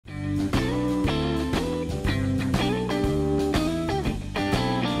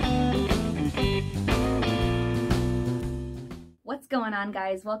going on,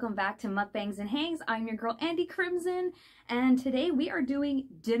 guys? Welcome back to Mukbangs and Hangs. I'm your girl Andy Crimson, and today we are doing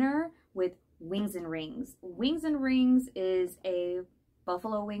dinner with Wings and Rings. Wings and Rings is a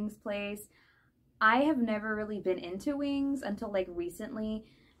buffalo wings place. I have never really been into wings until like recently,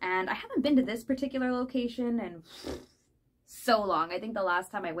 and I haven't been to this particular location in so long. I think the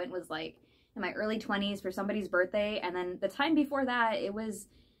last time I went was like in my early 20s for somebody's birthday, and then the time before that it was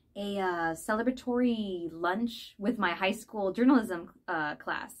a celebratory lunch with my high school journalism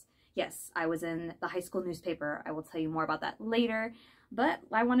class. Yes, I was in the high school newspaper. I will tell you more about that later, but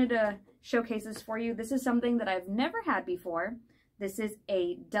I wanted to showcase this for you. This is something that I've never had before. This is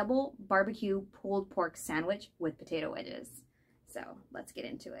a double barbecue pulled pork sandwich with potato wedges. So let's get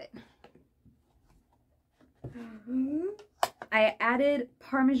into it. I added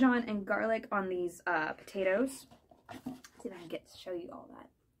Parmesan and garlic on these potatoes. Let's see if I can get to show you all that.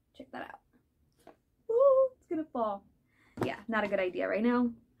 Check that out. Ooh, it's gonna fall. Yeah, not a good idea right now.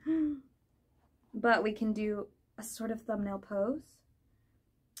 But we can do a sort of thumbnail pose.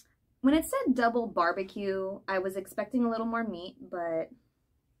 When it said double barbecue, I was expecting a little more meat, but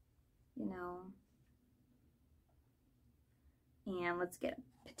you know. And let's get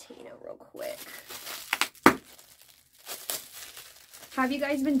a potato real quick. How have you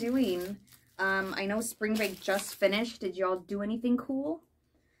guys been doing? I know spring break just finished. Did y'all do anything cool?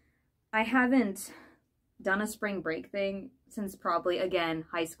 I haven't done a spring break thing since probably, again,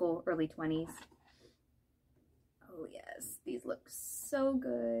 high school, early 20s. Oh yes, these look so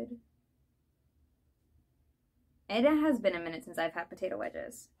good. And it has been a minute since I've had potato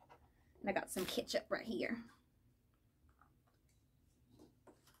wedges. And I got some ketchup right here.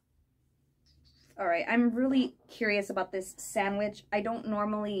 Alright, I'm really curious about this sandwich. I don't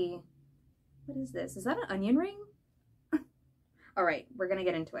normally... What is this? Is that an onion ring? Alright, we're gonna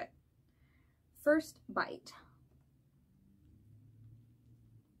get into it. First bite.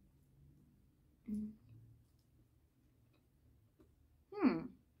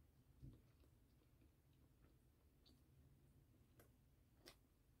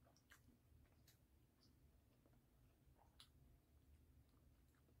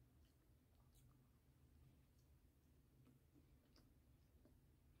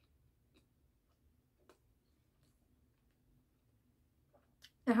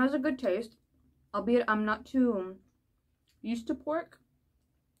 It has a good taste, albeit I'm not too used to pork.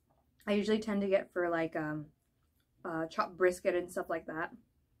 I usually tend to get for like chopped brisket and stuff like that.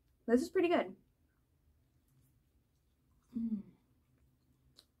 This is pretty good.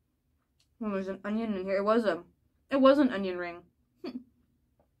 Oh, there's an onion in here. It was an onion ring.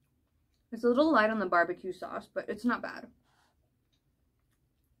 It's a little light on the barbecue sauce, but it's not bad.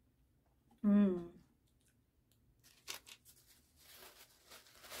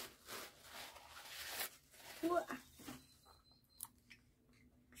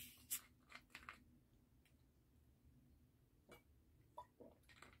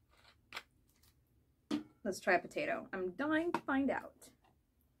 Let's try a potato. I'm dying to find out.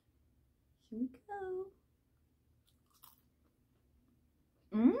 Here we go.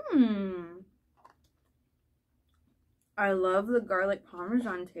 I love the garlic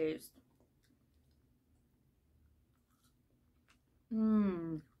parmesan taste.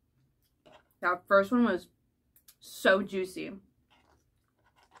 That first one was so juicy.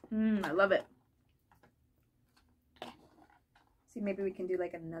 I love it. See, maybe we can do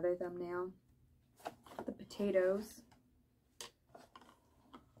like another thumbnail. The potatoes.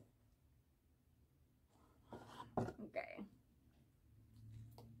 Okay.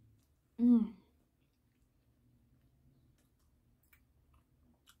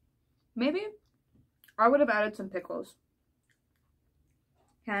 Maybe I would have added some pickles.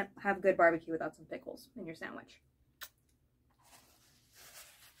 Can't have good barbecue without some pickles in your sandwich.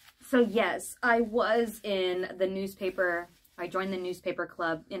 So yes, I was in the newspaper. I joined the newspaper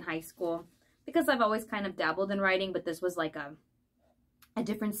club in high school because I've always kind of dabbled in writing, but this was like a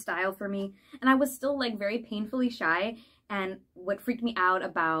different style for me. And I was still like very painfully shy. And what freaked me out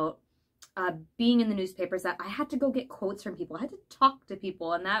about being in the newspaper is that I had to go get quotes from people. I had to talk to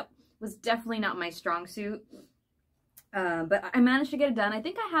people, and that was definitely not my strong suit. But I managed to get it done. I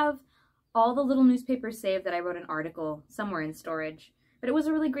think I have all the little newspapers saved that I wrote an article somewhere in storage. But it was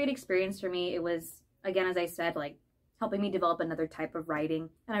a really great experience for me. It was, again, as I said, like helping me develop another type of writing.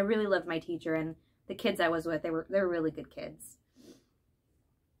 And I really loved my teacher and the kids I was with. They were really good kids.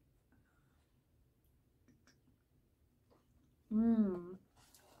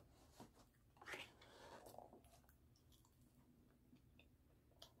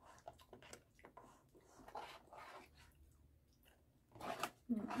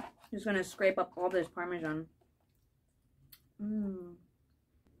 Just gonna scrape up all this Parmesan.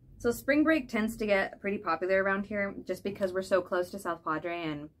 So spring break tends to get pretty popular around here just because we're so close to South Padre,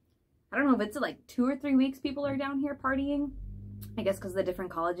 and I don't know if it's like 2 or 3 weeks people are down here partying. I guess because of the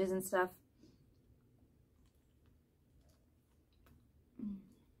different colleges and stuff.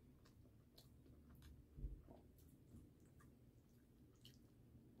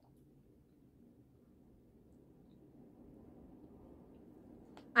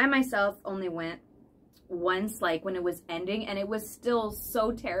 I myself only went once, like when it was ending, and it was still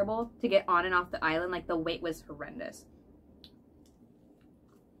so terrible to get on and off the island. Like the wait was horrendous.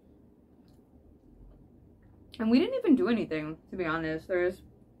 And we didn't even do anything, to be honest.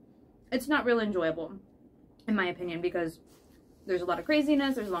 It's not real enjoyable, in my opinion, because there's a lot of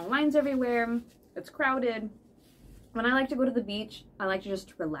craziness, there's long lines everywhere, it's crowded. When I like to go to the beach, I like to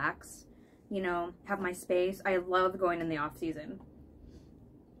just relax, you know, have my space. I love going in the off season.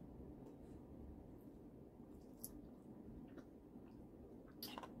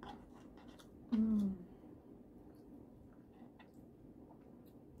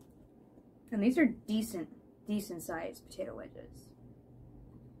 And these are decent sized potato wedges.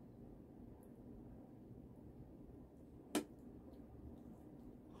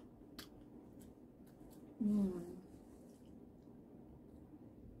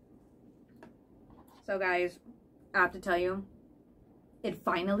 So guys, I have to tell you, it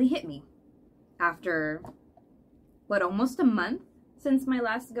finally hit me after what, almost a month since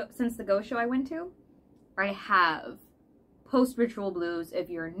the Go show I went to. I have post-ritual blues. If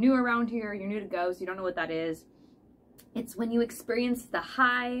you're new around here, you're new to Go, so you don't know what that is. It's when you experience the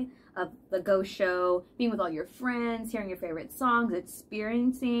high of the Go show, being with all your friends, hearing your favorite songs,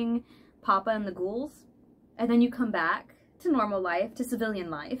 experiencing Papa and the Ghouls, and then you come back to normal life, to civilian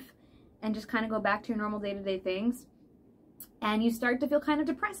life, and just kind of go back to your normal day-to-day things, and you start to feel kind of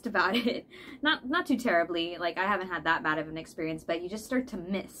depressed about it. Not too terribly, like I haven't had that bad of an experience, but you just start to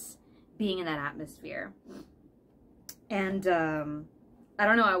miss being in that atmosphere. And I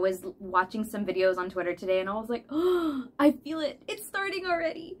don't know, I was watching some videos on Twitter today and I was like, oh, I feel it. It's starting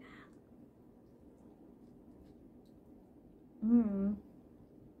already.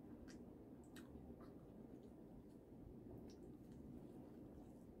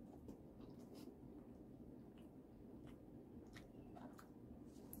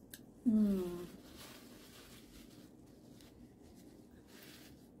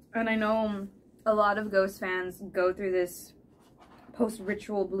 And I know a lot of Ghost fans go through this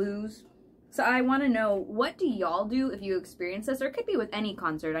post-ritual blues. So I want to know, what do y'all do if you experience this? Or it could be with any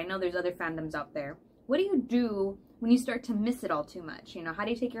concert. I know there's other fandoms out there. What do you do when you start to miss it all too much? You know, how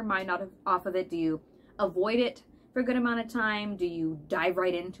do you take your mind off of it? Do you avoid it for a good amount of time? Do you dive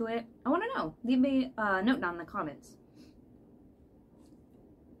right into it? I want to know. Leave me a note down in the comments.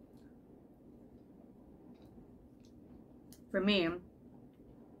 For me,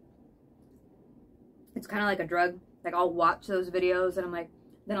 it's kind of like a drug. Like, I'll watch those videos and I'm like,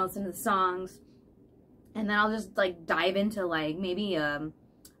 then I'll listen to the songs, and then I'll just like dive into like maybe a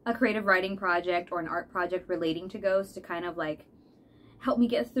creative writing project or an art project relating to ghosts to kind of like help me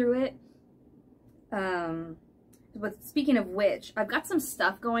get through it. But speaking of which, I've got some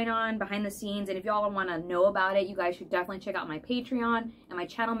stuff going on behind the scenes, and if y'all want to know about it, you guys should definitely check out my Patreon and my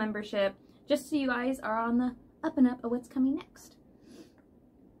channel membership, just so you guys are on the up and up of what's coming next.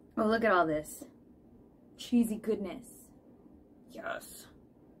 Oh, look at all this cheesy goodness. Yes.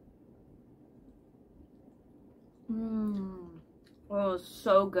 Oh,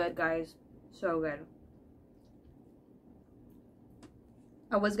 so good, guys. So good.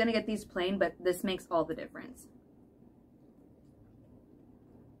 I was gonna get these plain, but this makes all the difference.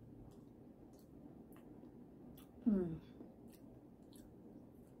 And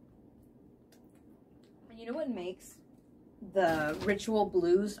you know what makes the ritual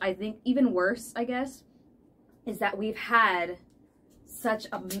blues, I think, even worse, I guess, is that we've had such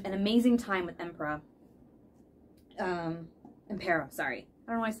an amazing time with Empera, sorry.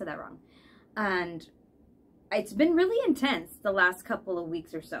 I don't know why I said that wrong. And it's been really intense the last couple of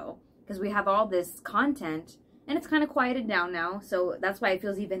weeks or so, because we have all this content, and it's kind of quieted down now, so that's why it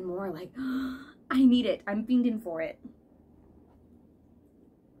feels even more like, oh, I need it. I'm fiending for it.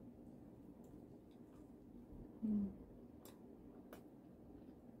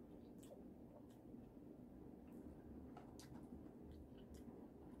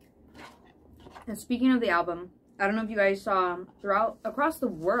 And speaking of the album, I don't know if you guys saw, across the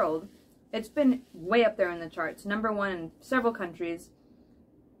world, it's been way up there in the charts. #1 in several countries.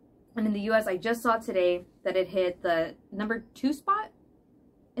 And in the US, I just saw today that it hit the #2 spot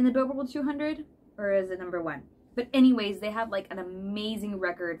in the Billboard 200, or is it #1? But anyways, they have like an amazing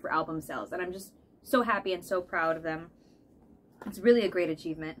record for album sales, and I'm just so happy and so proud of them. It's really a great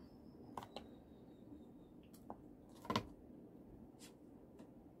achievement.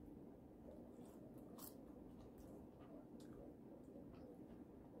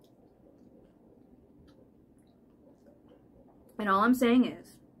 And all I'm saying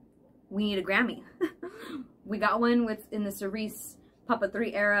is, we need a Grammy. We got one in the Cerise Papa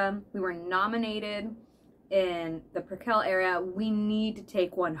 3 era. We were nominated in the Prequel era. We need to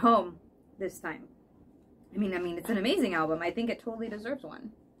take one home this time. I mean, it's an amazing album. I think it totally deserves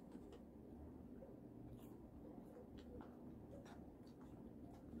one.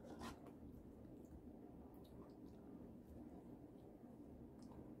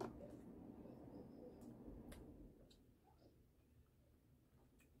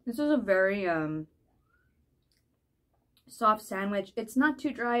 This is a very soft sandwich. It's not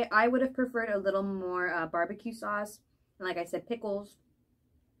too dry. I would have preferred a little more barbecue sauce. And like I said, pickles.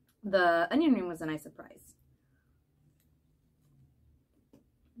 The onion ring was a nice surprise.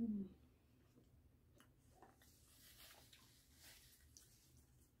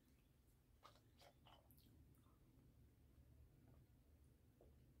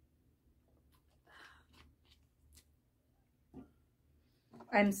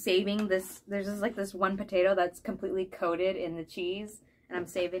 I'm saving this. There's just like this one potato that's completely coated in the cheese, and I'm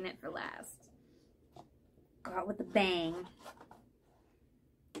saving it for last. Go out with the bang.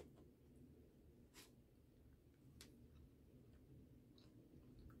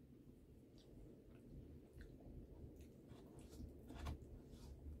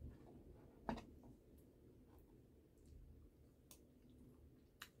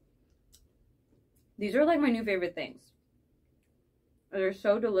 These are like my new favorite things. They're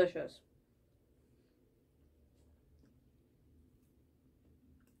so delicious.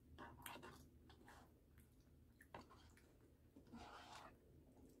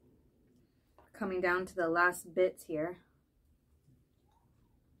 Coming down to the last bits here.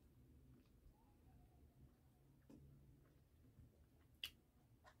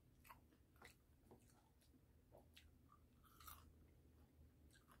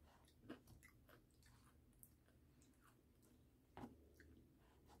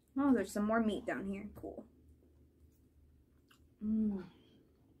 Oh, there's some more meat down here. Cool.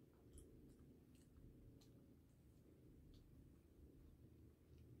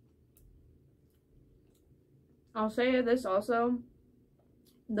 I'll say this also.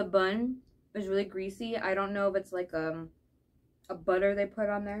 The bun is really greasy. I don't know if it's like a butter they put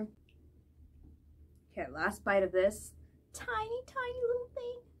on there. Okay, last bite of this. Tiny, tiny little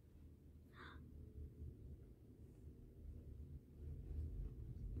thing.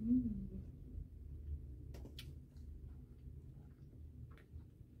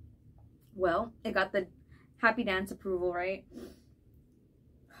 Well, it got the happy dance approval, right?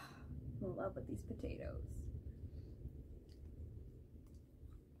 I'm in love with these potatoes.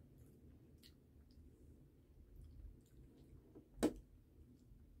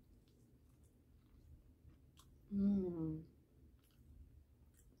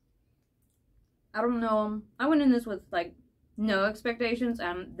 I don't know. I went in this with like no expectations,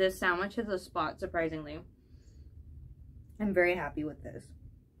 and this sandwich hits a spot, surprisingly. I'm very happy with this.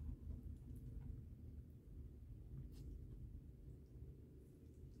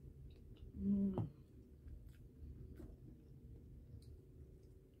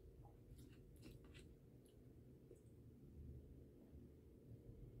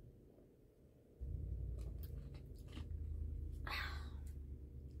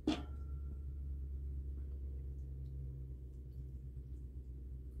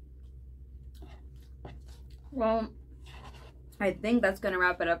 Well, I think that's gonna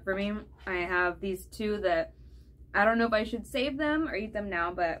wrap it up for me. I have these two that I don't know if I should save them or eat them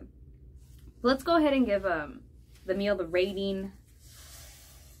now, but let's go ahead and give the meal the rating.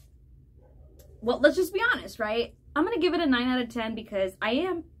 Well, let's just be honest, right? I'm gonna give it a 9 out of 10 because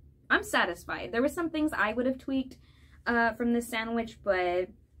I'm satisfied. There were some things I would have tweaked from this sandwich, but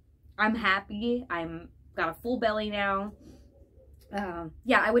I'm happy. I'm got a full belly now.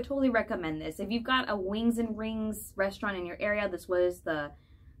 Yeah, I would totally recommend this. If you've got a Wings and Rings restaurant in your area, this was the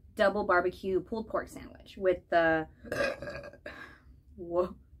double barbecue pulled pork sandwich with the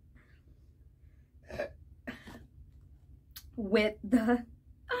whoa, with the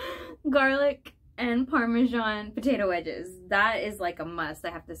garlic and Parmesan potato wedges. That is like a must.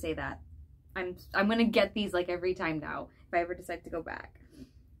 I have to say that. I'm gonna get these like every time now if I ever decide to go back. I'm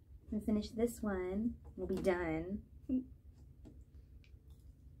gonna finish this one. We'll be done.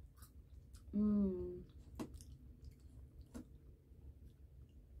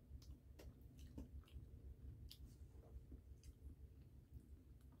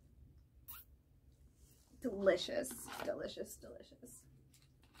 Delicious, delicious, delicious.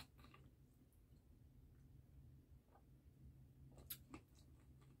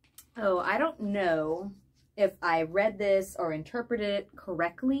 Oh, I don't know if I read this or interpreted it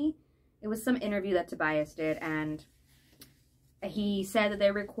correctly. It was some interview that Tobias did, and He said that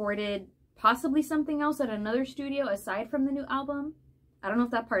they recorded possibly something else at another studio aside from the new album. I don't know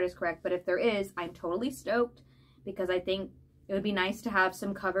if that part is correct, but if there is, I'm totally stoked because I think it would be nice to have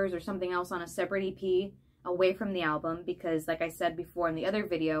some covers or something else on a separate EP away from the album because, like I said before in the other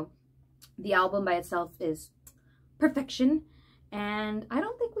video, the album by itself is perfection and I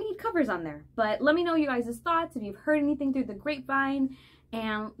don't think we need covers on there. But let me know you guys' thoughts if you've heard anything through the grapevine,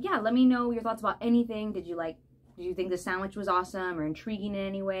 and yeah, let me know your thoughts about anything. Did you think the sandwich was awesome or intriguing in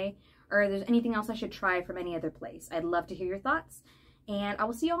any way, or if there's anything else I should try from any other place? I'd love to hear your thoughts, and I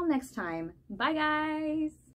will see you all next time. Bye guys.